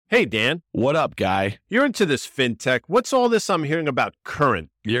Hey, Dan. What up, guy? You're into this fintech. What's all this I'm hearing about Current?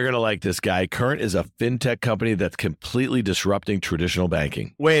 You're going to like this guy. Current is a fintech company that's completely disrupting traditional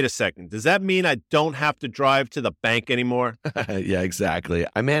banking. Wait a second. Does that mean I don't have to drive to the bank anymore? Yeah, exactly.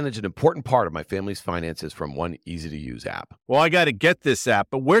 I manage an important part of my family's finances from one easy-to-use app. Well, I got to get this app,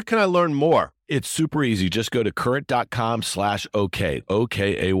 but where can I learn more? It's super easy. Just go to current.com/OK,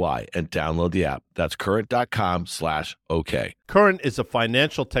 OKAY, and download the app. That's current.com/OK. Current is a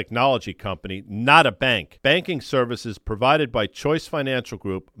financial technology company, not a bank. Banking services provided by Choice Financial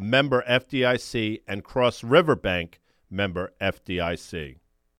Group, member FDIC, and Cross River Bank, member FDIC.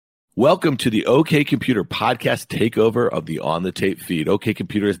 Welcome to the OK Computer podcast takeover of the On the Tape feed. OK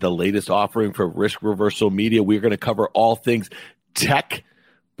Computer is the latest offering for risk reversal media. We're going to cover all things tech,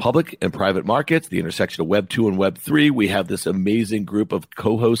 public and private markets, the intersection of Web 2 and Web 3. We have this amazing group of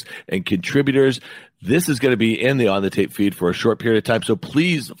co-hosts and contributors. This is going to be in the On the Tape feed for a short period of time. So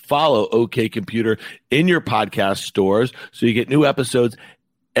please follow OK Computer in your podcast stores so you get new episodes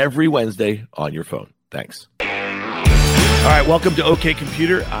every Wednesday on your phone. Thanks. All right, welcome to OK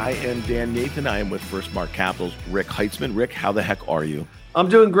Computer. I am Dan Nathan. I am with First Mark Capital's Rick Heitzman. Rick, how the heck are you? I'm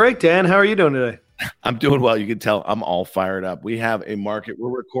doing great, Dan. How are you doing today? I'm doing well. You can tell I'm all fired up. We have a market. We're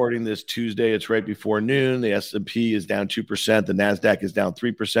recording this Tuesday. It's right before noon. The S&P is down 2%. The NASDAQ is down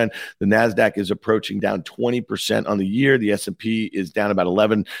 3%. The NASDAQ is approaching down 20% on the year. The S&P is down about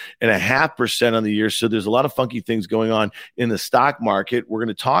 11.5% on the year. So there's a lot of funky things going on in the stock market. We're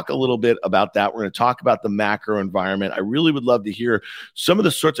going to talk a little bit about that. We're going to talk about the macro environment. I really would love to hear some of the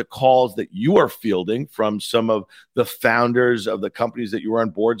sorts of calls that you are fielding from some of the founders of the companies that you are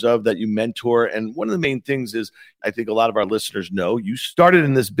on boards of, that you mentor. And one of the main things is, I think a lot of our listeners know, you started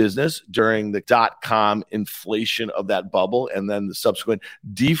in this business during the dot-com inflation of that bubble and then the subsequent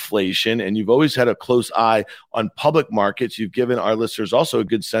deflation. And you've always had a close eye on public markets. You've given our listeners also a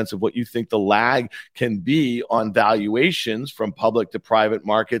good sense of what you think the lag can be on valuations from public to private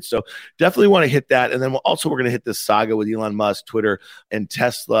markets. So definitely want to hit that. And then we're going to hit this saga with Elon Musk, Twitter, and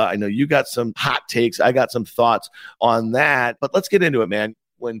Tesla. I know you got some hot takes. I got some thoughts on that. But let's get into it, man.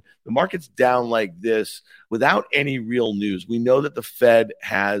 When the market's down like this, without any real news, we know that the Fed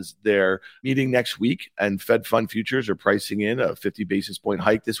has their meeting next week, and Fed fund futures are pricing in a 50 basis point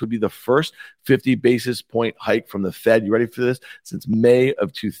hike. This would be the first 50 basis point hike from the Fed. You ready for this? Since May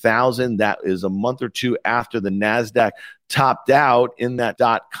of 2000. That is a month or two after the NASDAQ topped out in that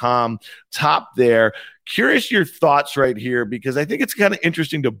dot-com top there. Curious your thoughts right here, because I think it's kind of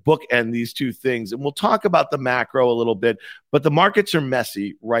interesting to bookend these two things. And we'll talk about the macro a little bit, but the markets are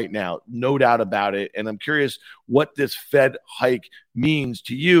messy right now, no doubt about it. And I'm curious what this Fed hike means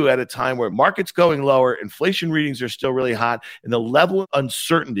to you at a time where markets going lower, inflation readings are still really hot, and the level of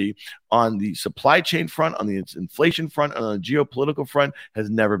uncertainty on the supply chain front, on the inflation front, and on the geopolitical front has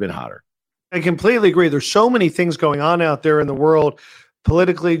never been hotter. I completely agree. There's so many things going on out there in the world,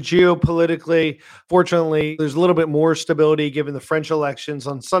 politically, geopolitically. Fortunately, there's a little bit more stability given the French elections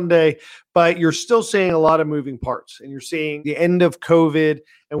on Sunday, but you're still seeing a lot of moving parts, and you're seeing the end of COVID.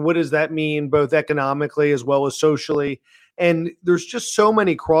 And what does that mean, both economically as well as socially? And there's just so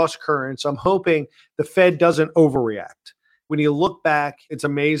many cross currents. I'm hoping the Fed doesn't overreact. When you look back, it's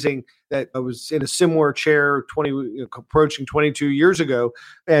amazing that I was in a similar chair approaching 22 years ago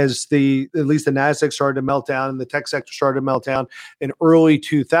as at least the NASDAQ started to melt down and the tech sector started to melt down in early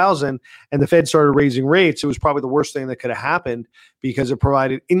 2000, and the Fed started raising rates. It was probably the worst thing that could have happened because it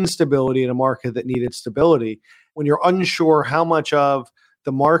provided instability in a market that needed stability. When you're unsure how much of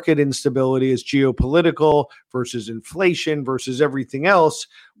the market instability is geopolitical versus inflation versus everything else,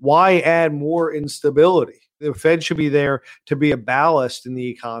 why add more instability? The Fed should be there to be a ballast in the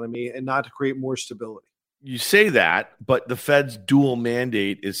economy and not to create more stability. You say that, but the Fed's dual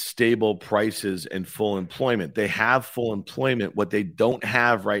mandate is stable prices and full employment. They have full employment. What they don't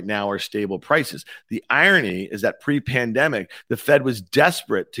have right now are stable prices. The irony is that pre-pandemic, the Fed was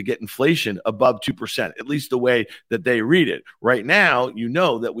desperate to get inflation above 2%, at least the way that they read it. Right now, you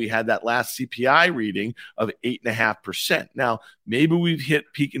know that we had that last CPI reading of 8.5%. Now, maybe we've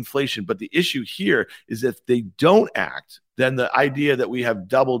hit peak inflation, but the issue here is if they don't act, then the idea that we have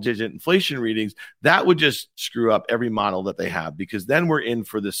double-digit inflation readings, that would just screw up every model that they have, because then we're in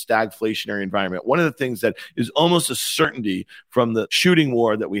for this stagflationary environment. One of the things that is almost a certainty from the shooting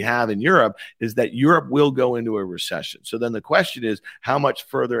war that we have in Europe is that Europe will go into a recession. So then the question is, how much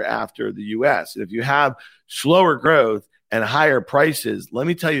further after the U.S.? And if you have slower growth and higher prices, let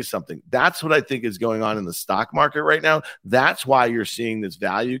me tell you something. That's what I think is going on in the stock market right now. That's why you're seeing this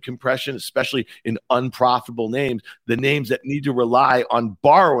value compression, especially in unprofitable names, the names that need to rely on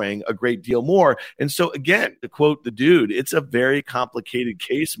borrowing a great deal more. And so again, to quote the dude, it's a very complicated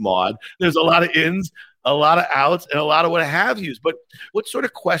case, Maud. There's a lot of ins, a lot of outs, and a lot of what have yous. But what sort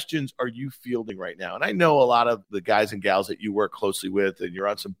of questions are you fielding right now? And I know a lot of the guys and gals that you work closely with, and you're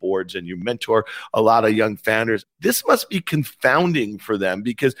on some boards and you mentor a lot of young founders. This must be confounding for them,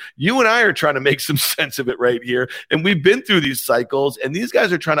 because you and I are trying to make some sense of it right here. And we've been through these cycles, and these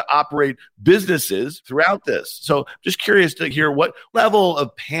guys are trying to operate businesses throughout this. So just curious to hear, what level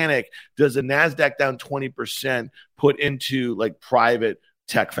of panic does a NASDAQ down 20% put into like private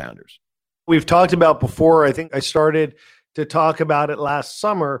tech founders? We've talked about before, I think I started to talk about it last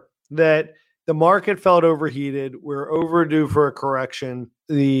summer, that the market felt overheated. We're overdue for a correction.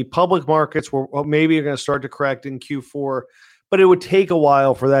 The public markets were maybe going to start to correct in Q4, but it would take a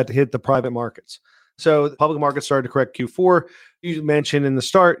while for that to hit the private markets. So the public markets started to correct Q4. You mentioned in the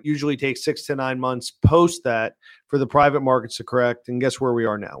start, usually takes 6 to 9 months post that for the private markets to correct. And guess where we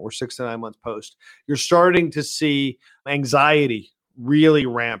are now? We're 6 to 9 months post. You're starting to see anxiety really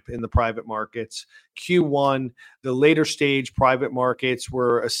ramp in the private markets. Q1, the later stage private markets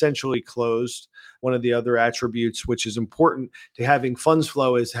were essentially closed. One of the other attributes which is important to having funds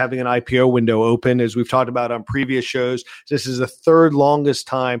flow is having an IPO window open. As we've talked about on previous shows, this is the third longest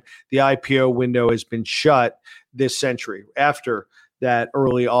time the IPO window has been shut this century, after that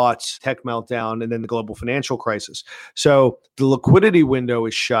early aughts tech meltdown and then the global financial crisis. So the liquidity window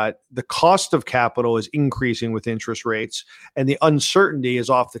is shut. The cost of capital is increasing with interest rates, and the uncertainty is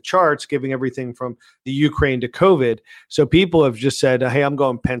off the charts, giving everything from the Ukraine to COVID. So people have just said, hey, I'm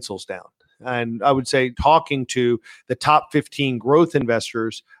going pencils down. And I would say, talking to the top 15 growth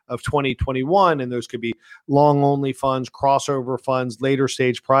investors of 2021, and those could be long only funds, crossover funds, later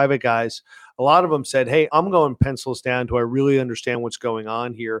stage private guys, a lot of them said, hey, I'm going pencils down. Do I really understand what's going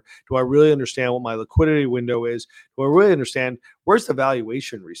on here? Do I really understand what my liquidity window is? Do I really understand where's the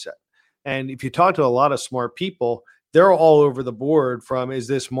valuation reset? And if you talk to a lot of smart people, they're all over the board, from is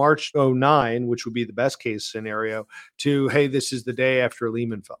this March 09, which would be the best case scenario, to, hey, this is the day after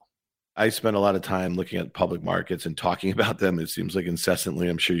Lehman fell. I spend a lot of time looking at public markets and talking about them. It seems like incessantly.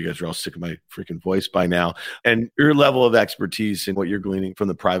 I'm sure you guys are all sick of my freaking voice by now. And your level of expertise and what you're gleaning from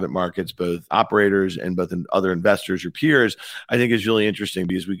the private markets, both operators and both other investors or peers, I think is really interesting,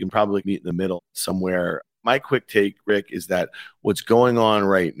 because we can probably meet in the middle somewhere. My quick take, Rick, is that what's going on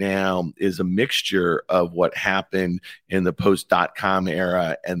right now is a mixture of what happened in the post-dot-com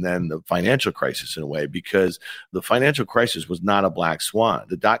era and then the financial crisis, in a way, because the financial crisis was not a black swan.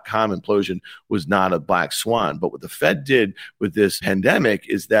 The dot-com implosion was not a black swan. But what the Fed did with this pandemic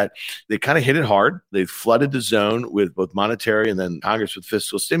is that they kind of hit it hard. They flooded the zone with both monetary and then Congress with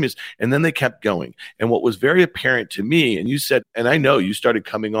fiscal stimulus, and then they kept going. And what was very apparent to me, and you said, and I know you started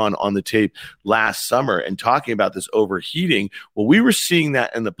coming on the tape last summer and talking about this overheating. Well, we were seeing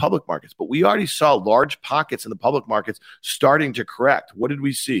that in the public markets, but we already saw large pockets in the public markets starting to correct. What did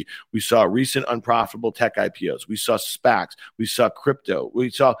we see? We saw recent unprofitable tech IPOs. We saw SPACs. We saw crypto. We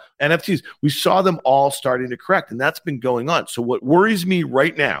saw NFTs. We saw them all starting to correct, and that's been going on. So what worries me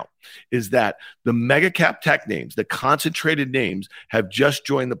right now is that the mega cap tech names, the concentrated names, have just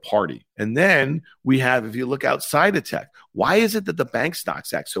joined the party. And then we have, if you look outside of tech, why is it that the bank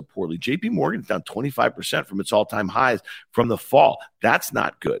stocks act so poorly? JP Morgan's down 25% from its all-time highs from the fall. That's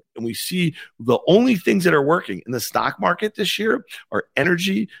not good. And we see the only things that are working in the stock market this year are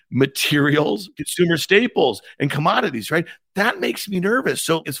energy, materials, consumer staples, and commodities, right? That makes me nervous.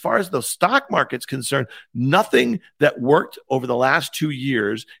 So as far as the stock market's concerned, nothing that worked over the last 2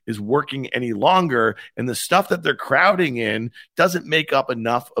 years is working any longer. And the stuff that they're crowding in doesn't make up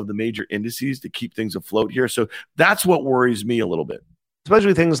enough of the major indices to keep things afloat here. So that's what worries me a little bit.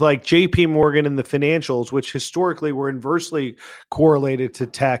 Especially things like JP Morgan and the financials, which historically were inversely correlated to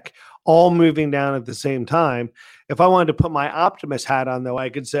tech, all moving down at the same time. If I wanted to put my optimist hat on, though, I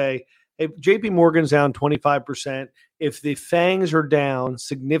could say, if JP Morgan's down 25%, if the FANGs are down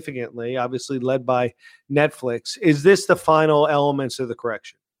significantly, obviously led by Netflix, is this the final elements of the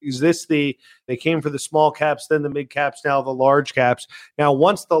correction? Is this they came for the small caps, then the mid caps, now the large caps. Now,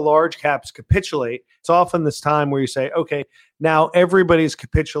 once the large caps capitulate, it's often this time where you say, okay, now everybody's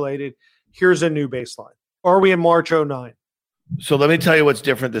capitulated. Here's a new baseline. Are we in March 09? So let me tell you what's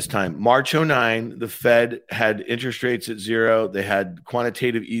different this time. March 09, the Fed had interest rates at zero. They had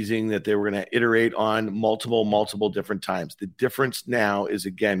quantitative easing that they were going to iterate on multiple different times. The difference now is,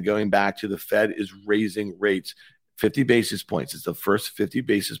 again, going back to the Fed is raising rates 50 basis points. It's the first 50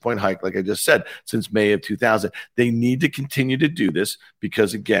 basis point hike, like I just said, since May of 2000. They need to continue to do this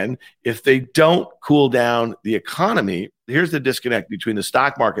because, again, if they don't cool down the economy, here's the disconnect between the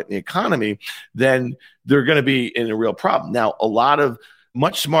stock market and the economy, then they're going to be in a real problem. Now, a lot of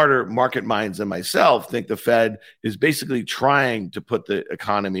much smarter market minds than myself think the Fed is basically trying to put the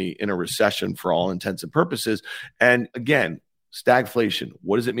economy in a recession for all intents and purposes. And again, stagflation,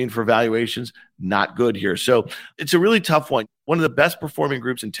 what does it mean for valuations? Not good here. So it's a really tough one. One of the best performing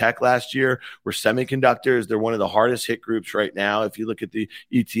groups in tech last year were semiconductors. They're one of the hardest hit groups right now. If you look at the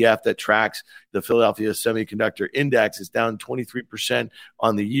ETF that tracks the Philadelphia Semiconductor Index, it's down 23%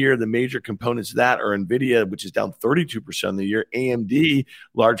 on the year. The major components of that are NVIDIA, which is down 32% on the year. AMD,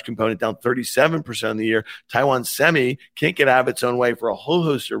 large component, down 37% on the year. Taiwan Semi can't get out of its own way for a whole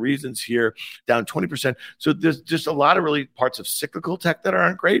host of reasons here, down 20%. So there's just a lot of really parts of cyclical tech that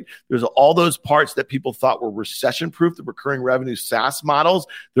aren't great. There's all those parts that people thought were recession-proof, the recurring revenue SaaS models.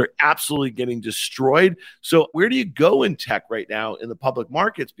 They're absolutely getting destroyed. So where do you go in tech right now in the public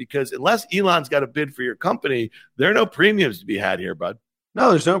markets? Because unless Elon's got a bid for your company, there are no premiums to be had here, bud. No,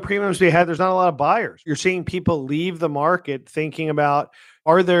 there's no premiums to be had. There's not a lot of buyers. You're seeing people leave the market thinking about,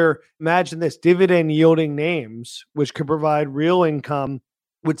 are there, imagine this, dividend yielding names, which could provide real income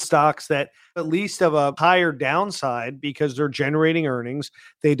with stocks that at least have a higher downside because they're generating earnings.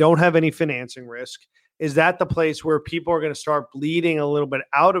 They don't have any financing risk. Is that the place where people are going to start bleeding a little bit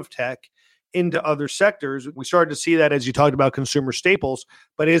out of tech into other sectors? We started to see that as you talked about consumer staples,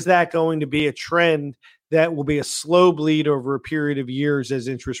 but is that going to be a trend that will be a slow bleed over a period of years as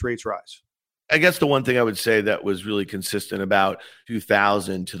interest rates rise? I guess the one thing I would say that was really consistent about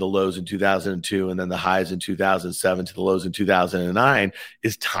 2000 to the lows in 2002 and then the highs in 2007 to the lows in 2009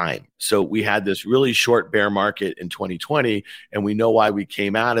 is time. So we had this really short bear market in 2020, and we know why we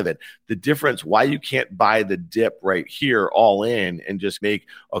came out of it. The difference, why you can't buy the dip right here all in and just make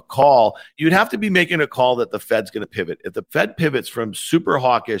a call, you'd have to be making a call that the Fed's going to pivot. If the Fed pivots from super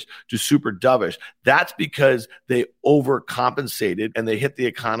hawkish to super dovish, that's because they overcompensated and they hit the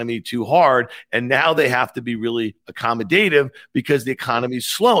economy too hard. And now they have to be really accommodative because the economy is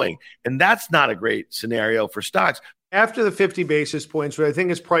slowing. And that's not a great scenario for stocks. After the 50 basis points, what I think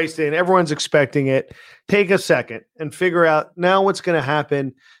is priced in, everyone's expecting it. Take a second and figure out now what's going to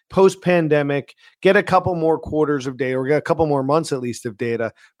happen post-pandemic. Get a couple more quarters of data, or get a couple more months at least of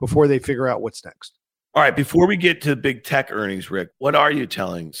data before they figure out what's next. All right, before we get to big tech earnings, Rick, what are you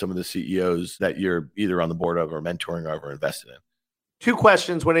telling some of the CEOs that you're either on the board of or mentoring of or invested in? Two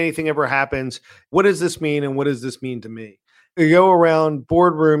questions when anything ever happens. What does this mean and what does this mean to me? You go around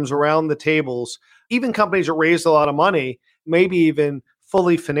boardrooms, around the tables, even companies that raised a lot of money, maybe even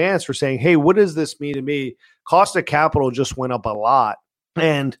fully financed, are saying, hey, what does this mean to me? Cost of capital just went up a lot.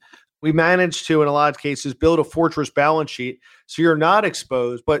 And we managed to, in a lot of cases, build a fortress balance sheet. So you're not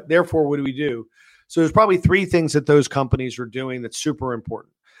exposed, but therefore, what do we do? So there's probably three things that those companies are doing that's super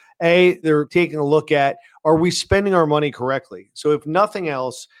important. A, they're taking a look at, are we spending our money correctly? So if nothing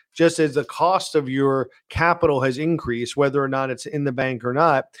else, just as the cost of your capital has increased, whether or not it's in the bank or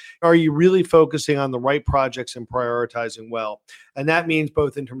not, are you really focusing on the right projects and prioritizing well? And that means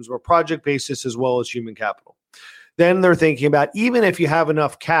both in terms of a project basis as well as human capital. Then they're thinking about, even if you have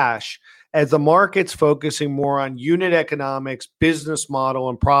enough cash, as the market's focusing more on unit economics, business model,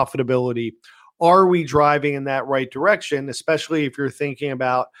 and profitability, are we driving in that right direction, especially if you're thinking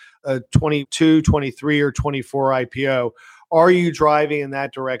about a 22, 23, or 24 IPO? Are you driving in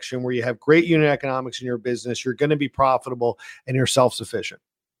that direction where you have great unit economics in your business, you're going to be profitable, and you're self-sufficient?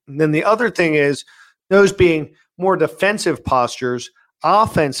 And then the other thing is, those being more defensive postures,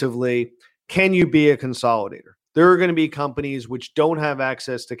 offensively, can you be a consolidator? There are going to be companies which don't have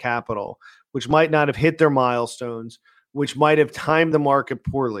access to capital, which might not have hit their milestones, which might have timed the market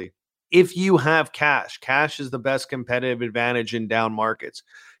poorly. If you have cash, cash is the best competitive advantage in down markets.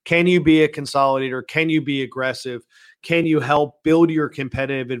 Can you be a consolidator? Can you be aggressive? Can you help build your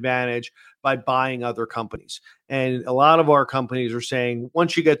competitive advantage by buying other companies? And a lot of our companies are saying,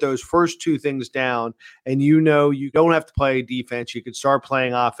 once you get those first two things down and you know you don't have to play defense, you can start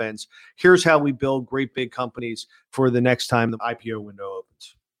playing offense. Here's how we build great big companies for the next time the IPO window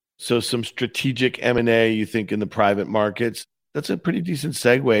opens. So some strategic M&A, you think, in the private markets? That's a pretty decent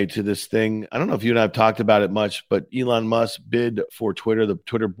segue to this thing. I don't know if you and I have talked about it much, but Elon Musk bid for Twitter. The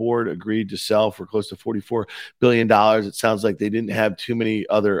Twitter board agreed to sell for close to $44 billion. It sounds like they didn't have too many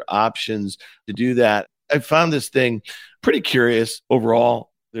other options to do that. I found this thing pretty curious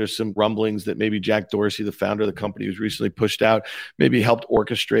overall. There's some rumblings that maybe Jack Dorsey, the founder of the company who's recently pushed out, maybe helped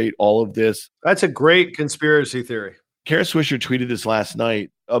orchestrate all of this. That's a great conspiracy theory. Kara Swisher tweeted this last night,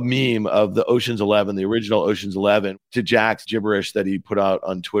 a meme of the Ocean's 11, the original Ocean's 11, to Jack's gibberish that he put out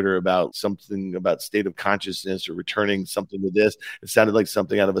on Twitter about something about state of consciousness or returning something to this. It sounded like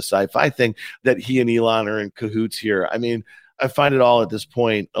something out of a sci-fi thing, that he and Elon are in cahoots here. I mean, I find it all at this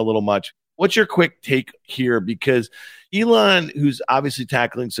point a little much. What's your quick take here? Because Elon, who's obviously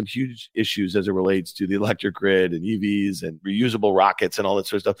tackling some huge issues as it relates to the electric grid and EVs and reusable rockets and all that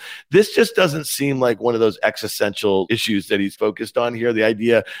sort of stuff, this just doesn't seem like one of those existential issues that he's focused on here. The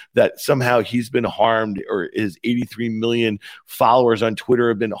idea that somehow he's been harmed, or his 83 million followers on Twitter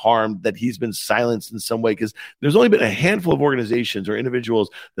have been harmed, that he's been silenced in some way, because there's only been a handful of organizations or individuals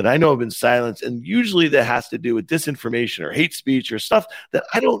that I know have been silenced, and usually that has to do with disinformation or hate speech or stuff that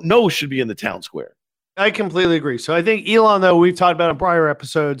I don't know should be in the town square. I completely agree. So I think Elon, though, we've talked about in prior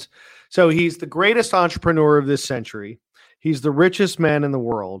episodes. So he's the greatest entrepreneur of this century. He's the richest man in the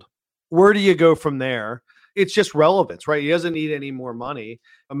world. Where do you go from there? It's just relevance, right? He doesn't need any more money.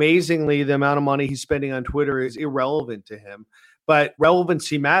 Amazingly, the amount of money he's spending on Twitter is irrelevant to him. But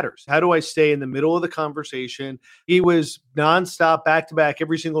relevancy matters. How do I stay in the middle of the conversation? He was nonstop, back-to-back,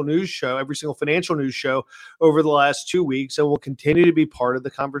 every single news show, every single financial news show over the last 2 weeks, and will continue to be part of the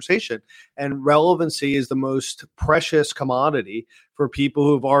conversation. And relevancy is the most precious commodity for people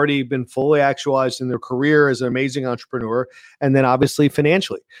who have already been fully actualized in their career as an amazing entrepreneur, and then obviously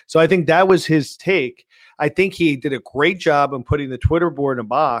financially. So I think that was his take. I think he did a great job in putting the Twitter board in a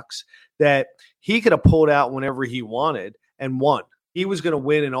box that he could have pulled out whenever he wanted and won. He was going to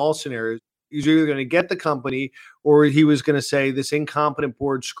win in all scenarios. He was either going to get the company, or he was going to say, this incompetent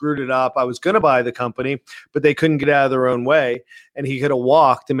board screwed it up. I was going to buy the company, but they couldn't get out of their own way. And he could have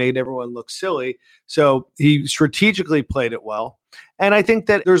walked and made everyone look silly. So he strategically played it well. And I think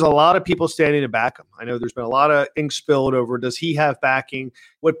that there's a lot of people standing to back him. I know there's been a lot of ink spilled over, does he have backing?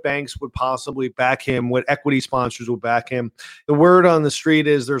 What banks would possibly back him? What equity sponsors would back him? The word on the street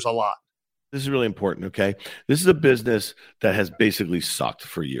is there's a lot. This is really important, okay? This is a business that has basically sucked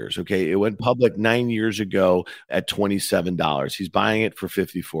for years, okay? It went public 9 years ago at $27. He's buying it for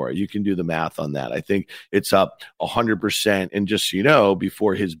 $54. You can do the math on that. I think it's up 100%. And just so you know,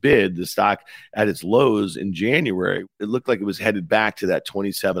 before his bid, the stock at its lows in January, it looked like it was headed back to that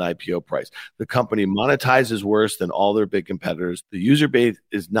 27 IPO price. The company monetizes worse than all their big competitors. The user base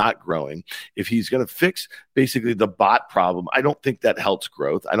is not growing. If he's going to fix basically the bot problem, I don't think that helps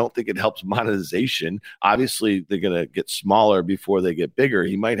growth. I don't think it helps monetization. Obviously, they're going to get smaller before they get bigger.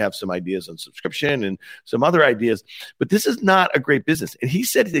 He might have some ideas on subscription and some other ideas, but this is not a great business. And he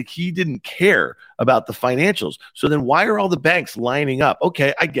said that he didn't care about the financials. So then why are all the banks lining up?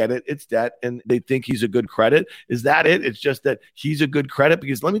 Okay, I get it. It's debt, and they think he's a good credit. Is that it? It's just that he's a good credit?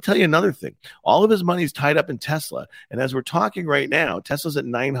 Because let me tell you another thing. All of his money is tied up in Tesla. And as we're talking right now, Tesla's at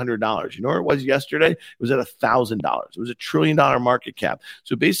 $900. You know where it was yesterday? It was at $1,000. It was $1 trillion market cap.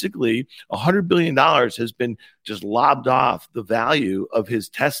 So basically, $100 billion has been just lobbed off the value of his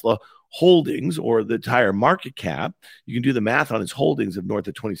Tesla holdings, or the entire market cap. You can do the math on his holdings of north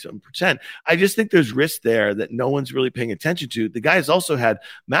of 27%. I just think there's risk there that no one's really paying attention to. The guy's also had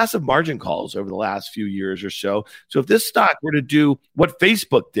massive margin calls over the last few years or so. So if this stock were to do what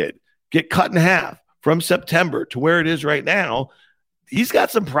Facebook did, get cut in half from September to where it is right now, he's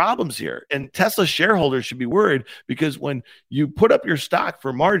got some problems here. And Tesla shareholders should be worried, because when you put up your stock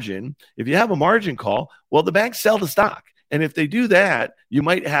for margin, if you have a margin call, well, the banks sell the stock. And if they do that, you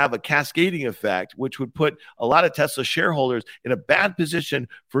might have a cascading effect, which would put a lot of Tesla shareholders in a bad position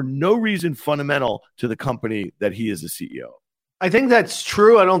for no reason fundamental to the company that he is the CEO. I think that's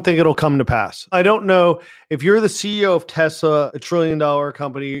true. I don't think it'll come to pass. I don't know if you're the CEO of Tesla, $1 trillion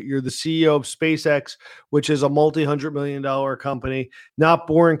company, you're the CEO of SpaceX, which is a multi-$100 million company. Not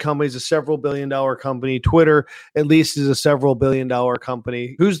Boring Company is a several billion-dollar company. Twitter, at least, is a several billion-dollar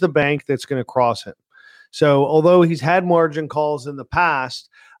company. Who's the bank that's going to cross him? So although he's had margin calls in the past,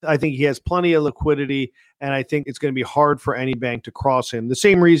 I think he has plenty of liquidity, and I think it's going to be hard for any bank to cross him. The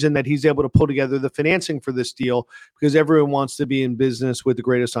same reason that he's able to pull together the financing for this deal, because everyone wants to be in business with the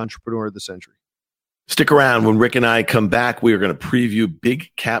greatest entrepreneur of the century. Stick around. When Rick and I come back, we are going to preview big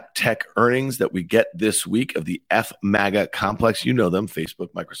cap tech earnings that we get this week of the FMAGA complex. You know them: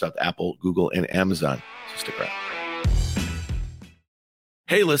 Facebook, Microsoft, Apple, Google, and Amazon. So stick around.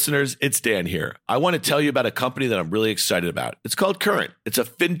 Hey listeners, it's Dan here. I want to tell you about a company that I'm really excited about. It's called Current. It's a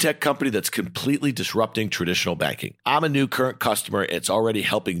fintech company that's completely disrupting traditional banking. I'm a new Current customer. It's already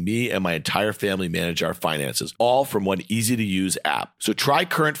helping me and my entire family manage our finances, all from one easy to use app. So try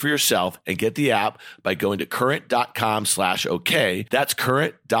Current for yourself and get the app by going to current.com/OK. That's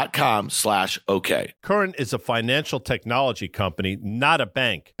current.com/OK. Current is a financial technology company, not a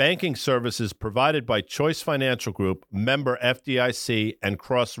bank. Banking services provided by Choice Financial Group, member FDIC, and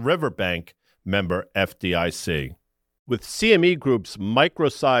Cross River Bank, member FDIC. With CME Group's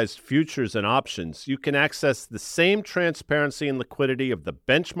micro-sized futures and options, you can access the same transparency and liquidity of the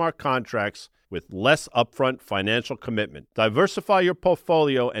benchmark contracts with less upfront financial commitment. Diversify your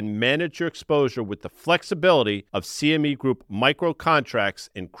portfolio and manage your exposure with the flexibility of CME Group micro contracts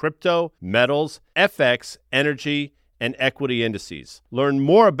in crypto, metals, FX, energy, and equity indices. Learn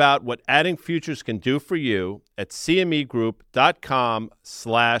more about what adding futures can do for you at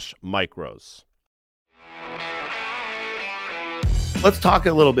cmegroup.com/micros. Let's talk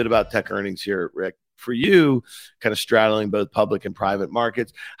a little bit about tech earnings here, Rick. For you, kind of straddling both public and private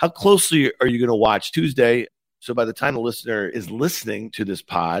markets, how closely are you going to watch Tuesday? So by the time the listener is listening to this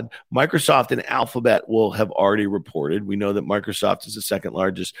pod, Microsoft and Alphabet will have already reported. We know that Microsoft is the second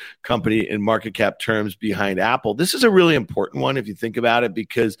largest company in market cap terms behind Apple. This is a really important one if you think about it,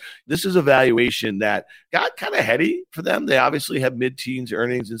 because this is a valuation that got kind of heady for them. They obviously have mid-teens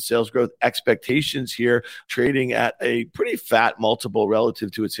earnings and sales growth expectations here, trading at a pretty fat multiple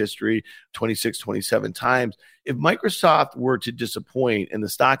relative to its history, 26, 27 times. If Microsoft were to disappoint and the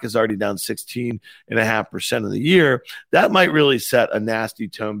stock is already down 16.5% of the year, that might really set a nasty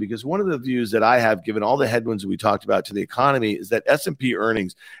tone, because one of the views that I have, given all the headwinds that we talked about to the economy, is that S&P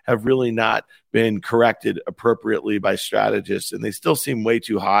earnings have really not been corrected appropriately by strategists, and they still seem way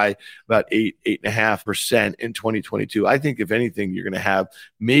too high, about 8.5% in 2022. I think if anything, you're going to have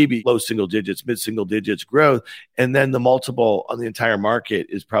maybe low single digits, mid-single digits growth, and then the multiple on the entire market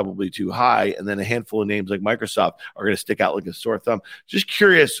is probably too high, and then a handful of names like Microsoft are going to stick out like a sore thumb. Just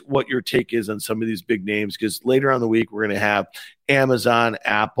curious what your take is on some of these big names, because later on in the week, we're going to have Amazon,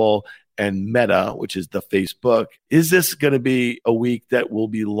 Apple, and Meta, which is the Facebook. Is this going to be a week that will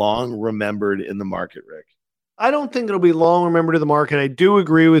be long remembered in the market, Rick? I don't think it'll be long remembered in the market. I do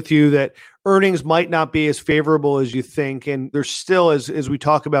agree with you that earnings might not be as favorable as you think. And there's still, as we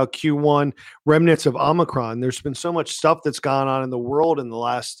talk about Q1, remnants of Omicron. There's been so much stuff that's gone on in the world in the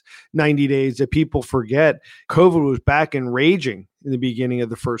last 90 days that people forget. COVID was back and raging in the beginning of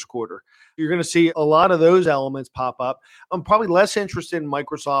the first quarter. You're going to see a lot of those elements pop up. I'm probably less interested in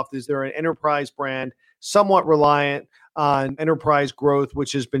Microsoft. Is they're an enterprise brand, somewhat reliant on enterprise growth,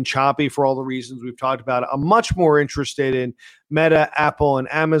 which has been choppy for all the reasons we've talked about. I'm much more interested in Meta, Apple,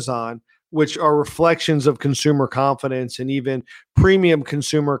 and Amazon, which are reflections of consumer confidence and even premium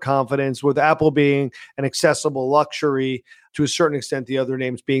consumer confidence, with Apple being an accessible luxury, to a certain extent, the other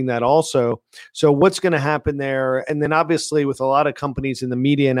names being that also. So what's going to happen there? And then obviously with a lot of companies in the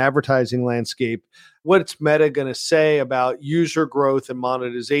media and advertising landscape, what's Meta going to say about user growth and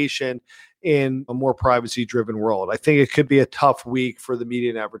monetization in a more privacy-driven world? I think it could be a tough week for the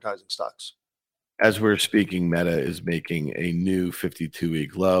media and advertising stocks. As we're speaking, Meta is making a new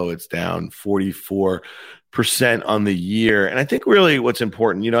 52-week low. It's down 44% on the year. And I think really what's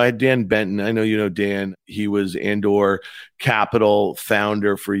important, I had Dan Benton. I know you know Dan. He was Andor Capital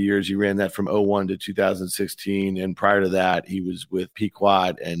founder for years. He ran that from 2001 to 2016. And prior to that, he was with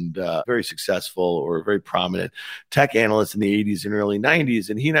Pequot and very successful or very prominent tech analyst in the 80s and early 90s.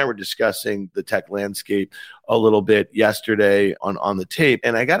 And he and I were discussing the tech landscape a little bit yesterday on the tape.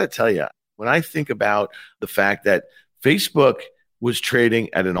 And I got to tell you, when I think about the fact that Facebook was trading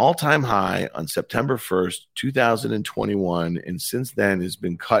at an all-time high on September 1st, 2021, and since then has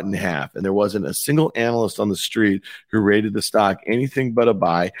been cut in half. And there wasn't a single analyst on the street who rated the stock anything but a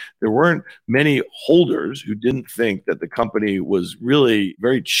buy. There weren't many holders who didn't think that the company was really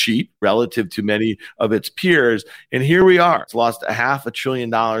very cheap relative to many of its peers. And here we are. It's lost $500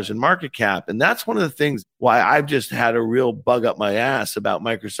 billion in market cap. And that's one of the things why I've just had a real bug up my ass about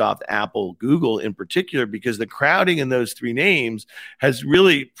Microsoft, Apple, Google in particular, because the crowding in those three names has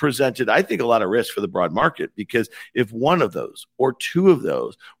really presented, I think, a lot of risk for the broad market, because if one of those or two of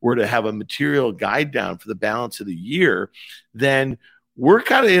those were to have a material guide down for the balance of the year, then we're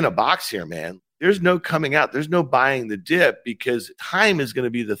kind of in a box here, man. There's no coming out. There's no buying the dip, because time is going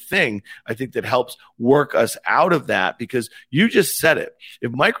to be the thing, I think, that helps work us out of that, because you just said it.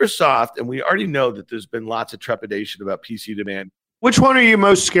 If Microsoft, and we already know that there's been lots of trepidation about PC demand. Which one are you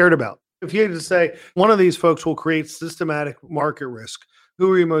most scared about? If you had to say one of these folks will create systematic market risk,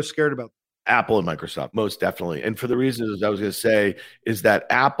 who are you most scared about? Apple and Microsoft, most definitely. And for the reasons I was going to say is that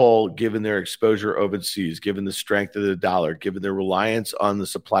Apple, given their exposure overseas, given the strength of the dollar, given their reliance on the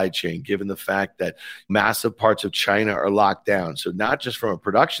supply chain, given the fact that massive parts of China are locked down. So not just from a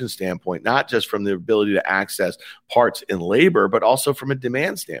production standpoint, not just from the ability to access parts and labor, but also from a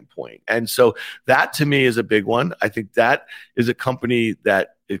demand standpoint. And so that to me is a big one. I think that is a company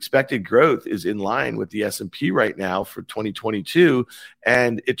that expected growth is in line with the S&P right now for 2022,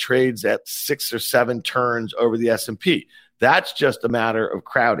 and it trades at 6 or 7 turns over the S&P. That's just a matter of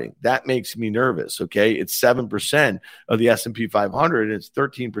crowding. That makes me nervous, okay? It's 7% of the S&P 500, and it's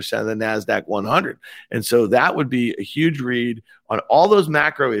 13% of the NASDAQ 100. And so that would be a huge read on all those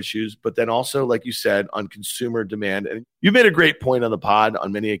macro issues, but then also, like you said, on consumer demand. And you made a great point on the pod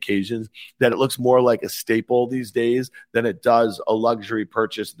on many occasions that it looks more like a staple these days than it does a luxury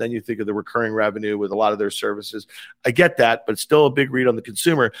purchase. Then you think of the recurring revenue with a lot of their services. I get that, but it's still a big read on the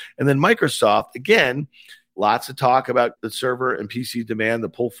consumer. And then Microsoft, again, lots of talk about the server and PC demand, the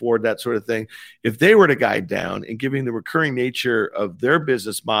pull forward, that sort of thing. If they were to guide down and giving the recurring nature of their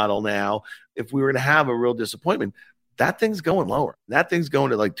business model now, if we were to have a real disappointment, that thing's going lower. That thing's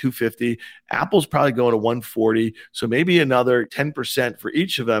going to like 250. Apple's probably going to 140. So maybe another 10% for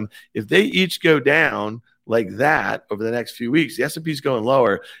each of them. If they each go down like that over the next few weeks, the S&P is going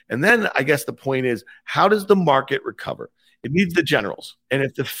lower. And then I guess the point is, how does the market recover? It needs the generals. And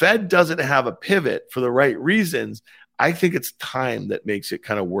if the Fed doesn't have a pivot for the right reasons, I think it's time that makes it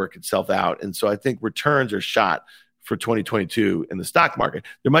kind of work itself out. And so I think returns are shot for 2022 in the stock market.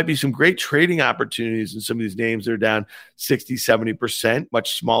 There might be some great trading opportunities in some of these names that are down 60, 70%,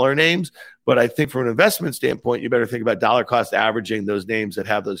 much smaller names. But I think from an investment standpoint, you better think about dollar cost averaging those names that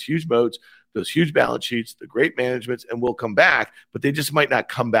have those huge moats, those huge balance sheets, the great managements, and will come back, but they just might not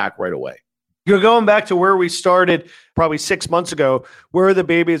come back right away. You're going back to where we started probably 6 months ago. Where are the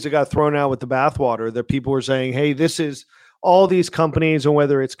babies that got thrown out with the bathwater that people were saying, hey, this is all these companies, and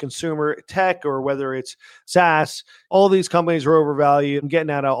whether it's consumer tech or whether it's SaaS, all these companies are overvalued. I'm getting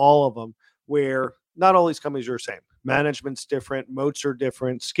out of all of them, where not all these companies are the same. Management's different, moats are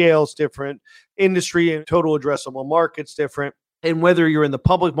different, scale's different, industry and total addressable market's different. And whether you're in the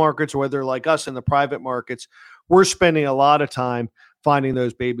public markets or whether like us in the private markets, we're spending a lot of time finding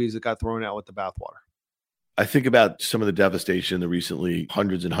those babies that got thrown out with the bathwater. I think about some of the devastation, the recently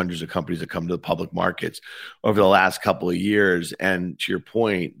hundreds and hundreds of companies that come to the public markets over the last couple of years. And to your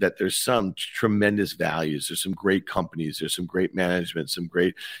point, that there's some tremendous values. There's some great companies. There's some great management, some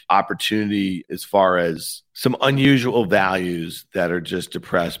great opportunity as far as some unusual values that are just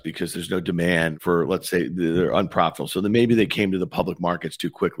depressed because there's no demand for, let's say, they're unprofitable. So then maybe they came to the public markets too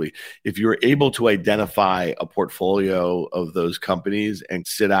quickly. If you're able to identify a portfolio of those companies and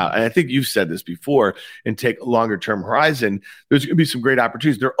sit out, and I think you've said this before, and take a longer term horizon, there's going to be some great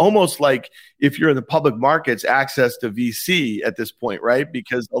opportunities. They're almost like, if you're in the public markets, access to VC at this point, right?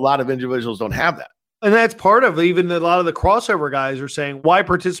 Because a lot of individuals don't have that. And that's part of even a lot of the crossover guys are saying, why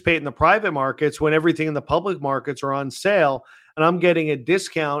participate in the private markets when everything in the public markets are on sale? And I'm getting a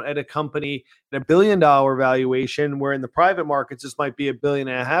discount at a company at $1 billion valuation, where in the private markets, this might be $1.5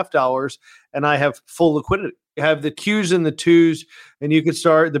 billion, and I have full liquidity. You have the Qs and the twos, and you could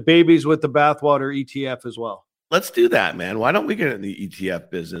start the babies with the bathwater ETF as well. Let's do that, man. Why don't we get in the ETF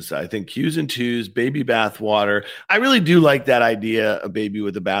business? I think Qs and twos, baby bathwater. I really do like that idea of baby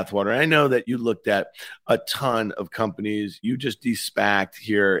with the bathwater. I know that you looked at a ton of companies. You just de-SPAC'd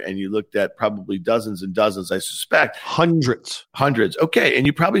here, and you looked at probably dozens and dozens, I suspect. Hundreds. Okay. And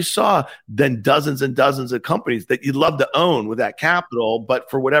you probably saw then dozens and dozens of companies that you'd love to own with that capital, but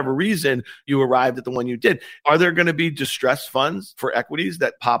for whatever reason, you arrived at the one you did. Are there going to be distressed funds for equities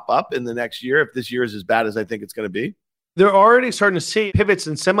that pop up in the next year if this year is as bad as I think it's going to be? They're already starting to see pivots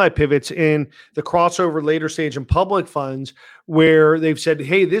and semi-pivots in the crossover later stage and public funds, where they've said,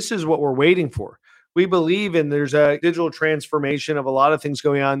 hey, this is what we're waiting for. We believe in there's a digital transformation of a lot of things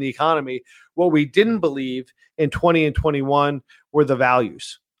going on in the economy. What we didn't believe in 20 and 21 were the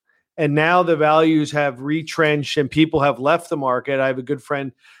values. And now the values have retrenched and people have left the market. I have a good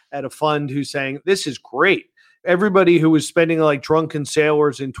friend at a fund who's saying, this is great. Everybody who was spending like drunken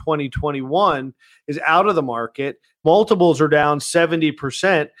sailors in 2021 is out of the market. Multiples are down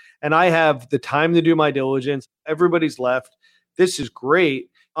 70%. And I have the time to do my diligence. Everybody's left. This is great.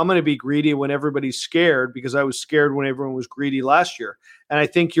 I'm going to be greedy when everybody's scared, because I was scared when everyone was greedy last year. And I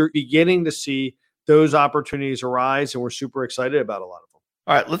think you're beginning to see those opportunities arise, and we're super excited about a lot of them.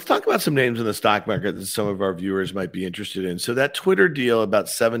 All right, let's talk about some names in the stock market that some of our viewers might be interested in. So that Twitter deal, about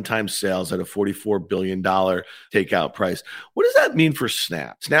 7 times sales at a $44 billion takeout price. What does that mean for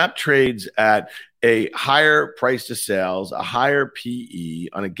Snap? Snap trades at a higher price to sales, a higher PE.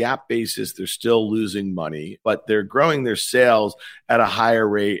 On a GAAP basis, they're still losing money, but they're growing their sales at a higher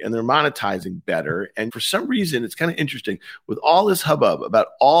rate and they're monetizing better. And for some reason, it's kind of interesting with all this hubbub about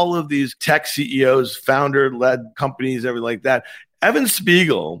all of these tech CEOs, founder-led companies, everything like that. Evan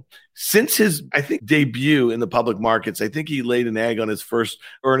Spiegel, since his, I think, debut in the public markets, I think he laid an egg on his first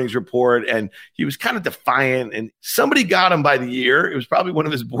earnings report and he was kind of defiant, and somebody got him by the ear. It was probably one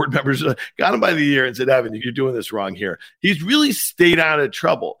of his board members, got him by the ear and said, Evan, you're doing this wrong here. He's really stayed out of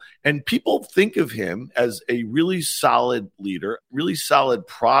trouble. And people think of him as a really solid leader, really solid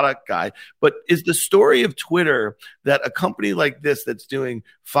product guy. But is the story of Twitter that a company like this that's doing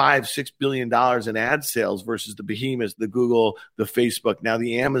 $5-6 billion in ad sales versus the behemoths, the Google, the Facebook, now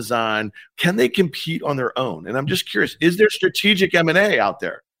the Amazon, can they compete on their own? And I'm just curious, is there strategic M&A out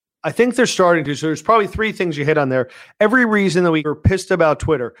there? I think they're starting to. So there's probably 3 things you hit on there. Every reason that we were pissed about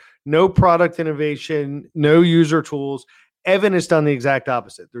Twitter, no product innovation, no user tools. Evan has done the exact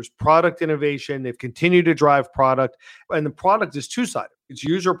opposite. There's product innovation. They've continued to drive product, and the product is two-sided. It's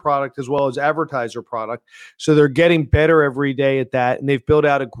user product as well as advertiser product. So they're getting better every day at that, and they've built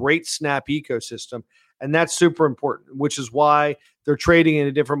out a great Snap ecosystem, and that's super important, which is why they're trading in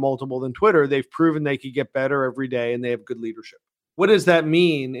a different multiple than Twitter. They've proven they could get better every day, and they have good leadership. What does that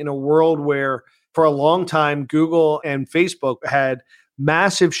mean in a world where for a long time, Google and Facebook had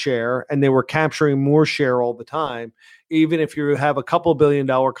massive share and they were capturing more share all the time? Even if you have a couple $1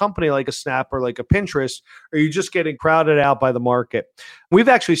 billion company like a Snap or like a Pinterest, are you just getting crowded out by the market? We've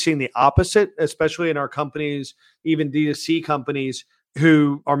actually seen the opposite, especially in our companies, even D2C companies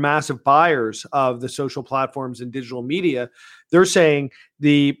who are massive buyers of the social platforms and digital media. They're saying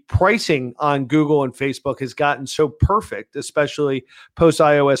the pricing on Google and Facebook has gotten so perfect, especially post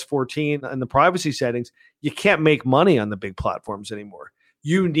iOS 14 and the privacy settings, you can't make money on the big platforms anymore.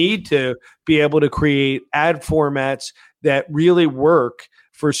 You need to be able to create ad formats that really work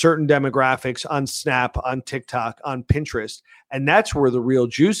for certain demographics on Snap, on TikTok, on Pinterest. And that's where the real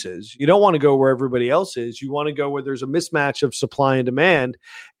juice is. You don't want to go where everybody else is. You want to go where there's a mismatch of supply and demand.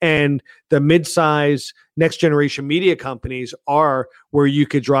 And the mid-size next generation media companies are where you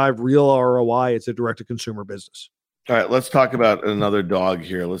could drive real ROI as a direct-to-consumer business. All right, let's talk about another dog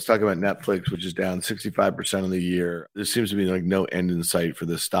here. Let's talk about Netflix, which is down 65% of the year. There seems to be like no end in sight for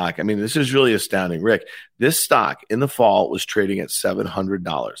this stock. I mean, this is really astounding. Rick, this stock in the fall was trading at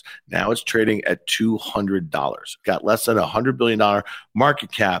 $700. Now it's trading at $200. Got less than $100 billion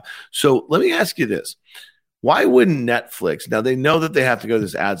market cap. So let me ask you this. Why wouldn't Netflix, now they know that they have to go to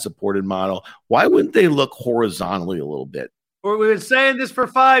this ad-supported model, why wouldn't they look horizontally a little bit? We've been saying this for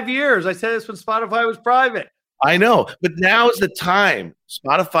 5 years. I said this when Spotify was private. I know, but now is the time.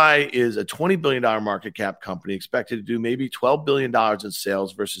 Spotify is a $20 billion market cap company expected to do maybe $12 billion in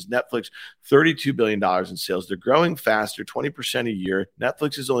sales versus Netflix, $32 billion in sales. They're growing faster, 20% a year.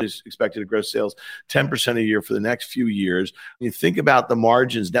 Netflix is only expected to grow sales 10% a year for the next few years. When you think about the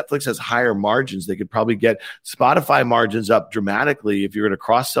margins, Netflix has higher margins. They could probably get Spotify margins up dramatically if you're going to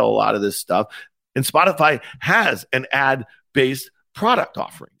cross-sell a lot of this stuff. And Spotify has an ad-based product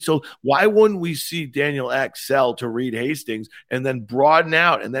offering. So why wouldn't we see Daniel Ek sell to Reed Hastings and then broaden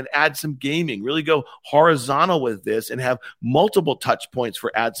out and then add some gaming, really go horizontal with this and have multiple touch points for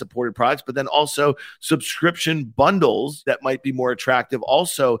ad-supported products, but then also subscription bundles that might be more attractive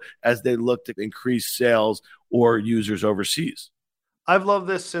also as they look to increase sales or users overseas? I've loved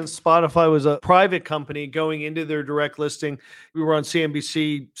this since Spotify was a private company going into their direct listing. We were on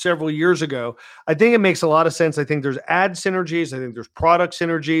CNBC several years ago. I think it makes a lot of sense. I think there's ad synergies. I think there's product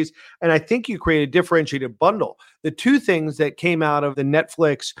synergies. And I think you create a differentiated bundle. The 2 things that came out of the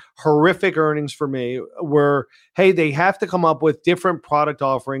Netflix horrific earnings for me were, hey, they have to come up with different product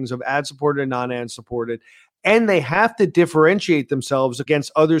offerings of ad-supported and non-ad supported. And they have to differentiate themselves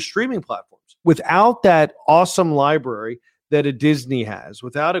against other streaming platforms. Without that awesome library that a Disney has,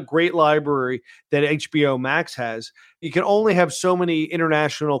 without a great library that HBO Max has, you can only have so many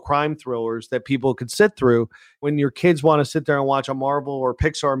international crime thrillers that people could sit through when your kids want to sit there and watch a Marvel or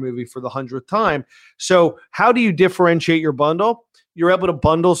Pixar movie for the 100th time. So how do you differentiate your bundle? You're able to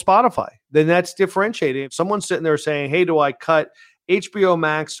bundle Spotify. Then that's differentiating. If someone's sitting there saying, hey, do I cut HBO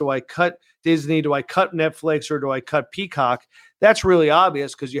Max? Do I cut Disney? Do I cut Netflix? Or do I cut Peacock? That's really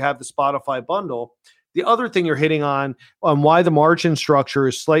obvious because you have the Spotify bundle. The other thing you're hitting on why the margin structure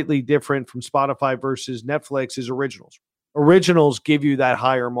is slightly different from Spotify versus Netflix is originals. Originals give you that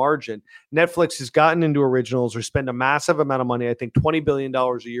higher margin. Netflix has gotten into originals or spend a massive amount of money, I think $20 billion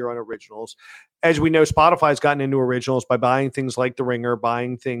a year on originals. As we know, Spotify's gotten into originals by buying things like The Ringer,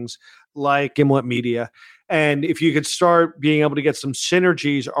 buying things like Gimlet Media. And if you could start being able to get some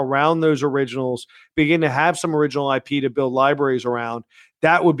synergies around those originals, begin to have some original IP to build libraries around,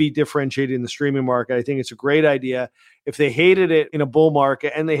 that would be differentiated in the streaming market. I think it's a great idea. If they hated it in a bull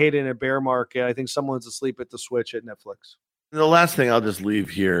market and they hate it in a bear market, I think someone's asleep at the switch at Netflix. The last thing I'll just leave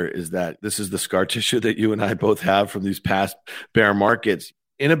here is that this is the scar tissue that you and I both have from these past bear markets.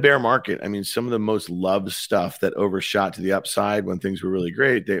 In a bear market, I mean, some of the most loved stuff that overshot to the upside when things were really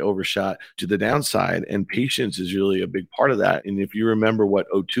great, they overshot to the downside. And patience is really a big part of that. And if you remember what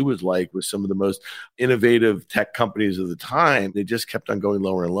O2 was like with some of the most innovative tech companies of the time, they just kept on going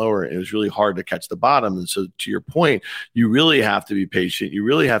lower and lower. And it was really hard to catch the bottom. And so to your point, you really have to be patient. You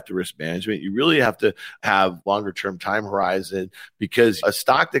really have to risk management. You really have to have longer term time horizon, because a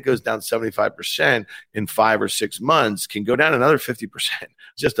stock that goes down 75% in 5 or 6 months can go down another 50%.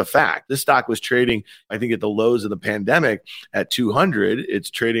 Just a fact. This stock was trading, I think, at the lows of the pandemic at 200. It's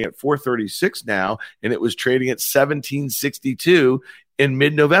trading at 436 now, and it was trading at 1762 in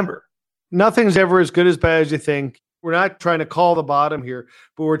mid-November. Nothing's ever as good as bad as you think. We're not trying to call the bottom here,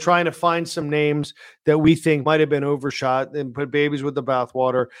 but we're trying to find some names that we think might have been overshot and put babies with the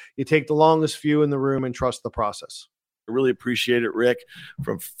bathwater. You take the longest view in the room and trust the process. I really appreciate it, Rick.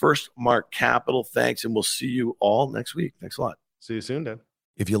 From First Mark Capital, thanks, and we'll see you all next week. Thanks a lot. See you soon, Dan.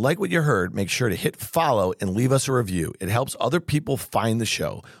 If you like what you heard, make sure to hit follow and leave us a review. It helps other people find the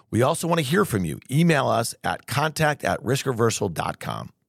show. We also want to hear from you. Email us at contact@riskreversal.com.